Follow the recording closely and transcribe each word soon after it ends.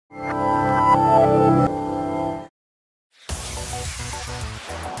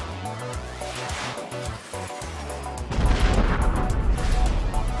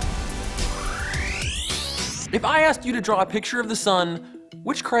If I asked you to draw a picture of the sun,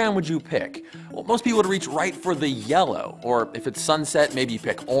 which crayon would you pick? Well, most people would reach right for the yellow, or if it's sunset, maybe you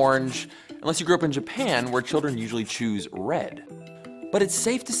pick orange, unless you grew up in Japan where children usually choose red. But it's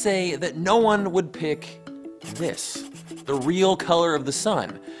safe to say that no one would pick this, the real color of the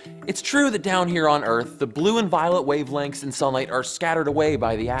sun. It's true that down here on Earth, the blue and violet wavelengths in sunlight are scattered away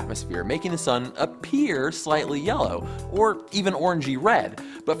by the atmosphere, making the sun appear slightly yellow, or even orangey red.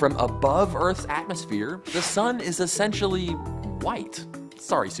 But from above Earth's atmosphere, the sun is essentially white.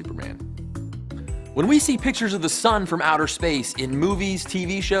 Sorry, Superman. When we see pictures of the sun from outer space in movies,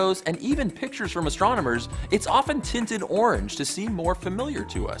 TV shows, and even pictures from astronomers, it's often tinted orange to seem more familiar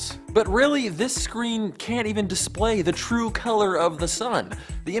to us. But really, this screen can't even display the true color of the sun.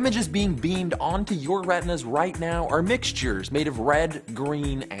 The images being beamed onto your retinas right now are mixtures made of red,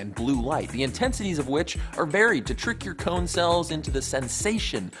 green, and blue light, the intensities of which are varied to trick your cone cells into the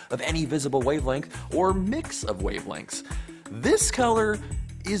sensation of any visible wavelength or mix of wavelengths. This color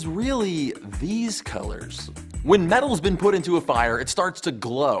is really these colors. When metal's been put into a fire, it starts to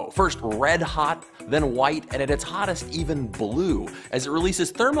glow. First red hot, then white, and at its hottest even blue, as it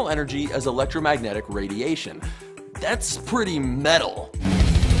releases thermal energy as electromagnetic radiation. That's pretty metal.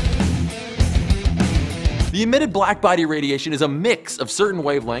 The emitted black-body radiation is a mix of certain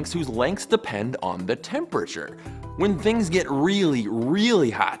wavelengths whose lengths depend on the temperature. When things get really, really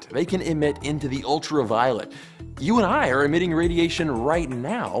hot, they can emit into the ultraviolet. You and I are emitting radiation right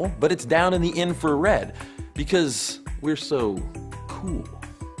now, but it's down in the infrared because we're so cool.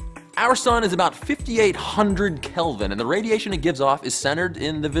 Our sun is about 5,800 Kelvin, and the radiation it gives off is centered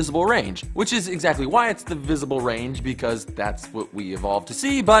in the visible range, which is exactly why it's the visible range, because that's what we evolved to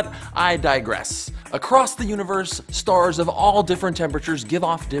see, but I digress. Across the universe, stars of all different temperatures give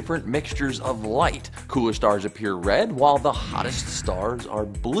off different mixtures of light. Cooler stars appear red, while the hottest stars are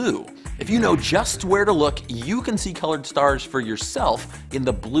blue. If you know just where to look, you can see colored stars for yourself in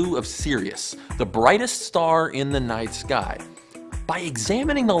the blue of Sirius, the brightest star in the night sky. By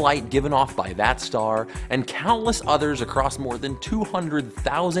examining the light given off by that star and countless others across more than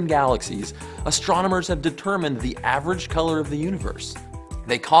 200,000 galaxies, astronomers have determined the average color of the universe.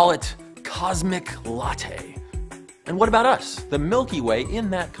 They call it cosmic latte. And what about us, the Milky Way in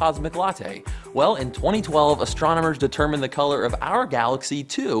that cosmic latte? Well, in 2012, astronomers determined the color of our galaxy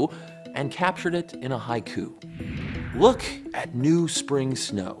too, and captured it in a haiku. Look at new spring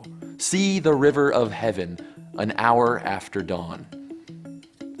snow. See the river of heaven an hour after dawn.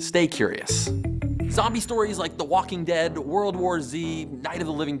 Stay curious. Zombie stories like The Walking Dead, World War Z, Night of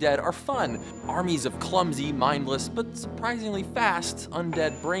the Living Dead are fun. Armies of clumsy, mindless, but surprisingly fast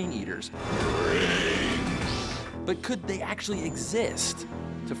undead brain eaters. But could they actually exist?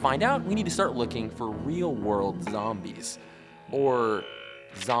 To find out, we need to start looking for real-world zombies. Or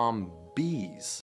zombies.